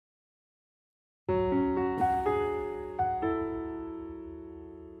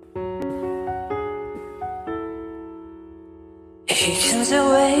Beacons are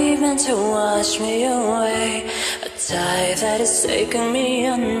waving to wash me away, a tide that is taking me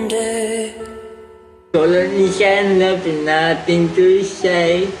under. Totally had nothing to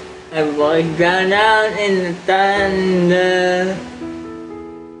say. I was drowned out in the thunder.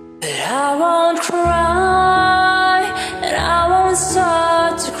 But I won't cry, and I won't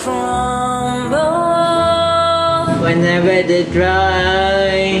start to crumble. Whenever they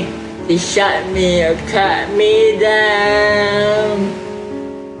try, they shut me or cut me down.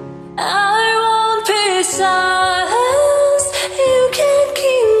 I won't be silenced, you can't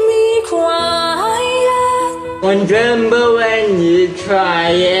keep me quiet. Won't tremble when you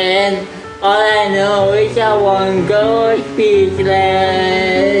try it. All I know is I won't go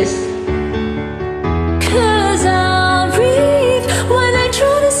speechless. 'Cause I'll breathe when they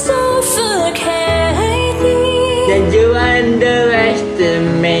try to suffocate me. Then you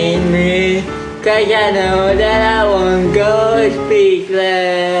underestimate me, 'cause I know that I won't go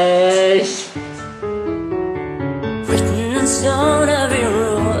speechless. Written in stone, every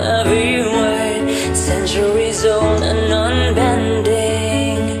rule, every word, centuries old and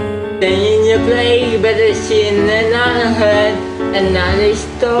unbending. Stay in your place, better seen than unheard. Another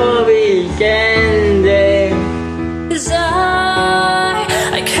story's ending. 'Cause I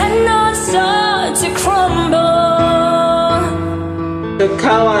cannot start to crumble. So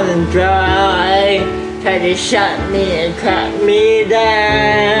come on and try, try to shut me and cut me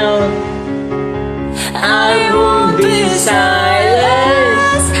down. I won't be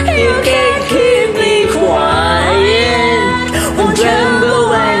silenced, you can't keep me quiet. Won't tremble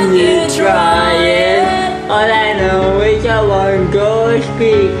when you try it. All I know is I won't go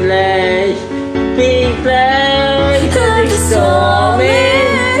speechless, speechless. 'Cause it's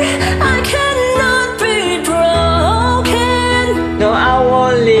storming, I cannot be broken. no, I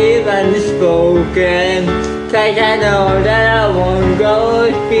won't leave unspoken, 'cause I know that I won't go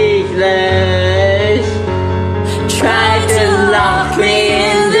speechless. Try to lock me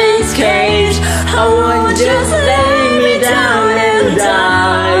in this cage, I won't just lay me down and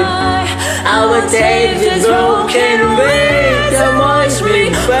die. I will take the broken wings and watch me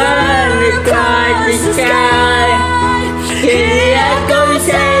burn across the sky. Hear the echo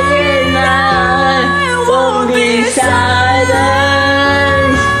saying I won't be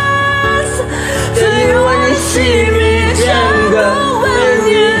silenced. Do you wanna see me tremble when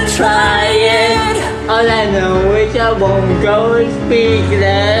you try it? All I know is I won't go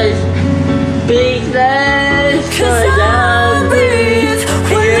speechless, speechless. 'Cause I'll breathe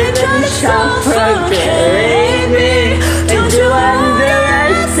when you just suffocate me. And you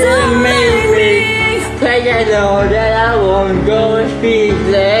underestimate me, 'cause I know that I won't go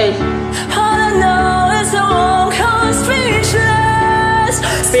speechless, All I know is I won't go speechless,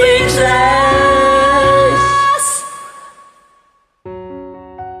 speechless.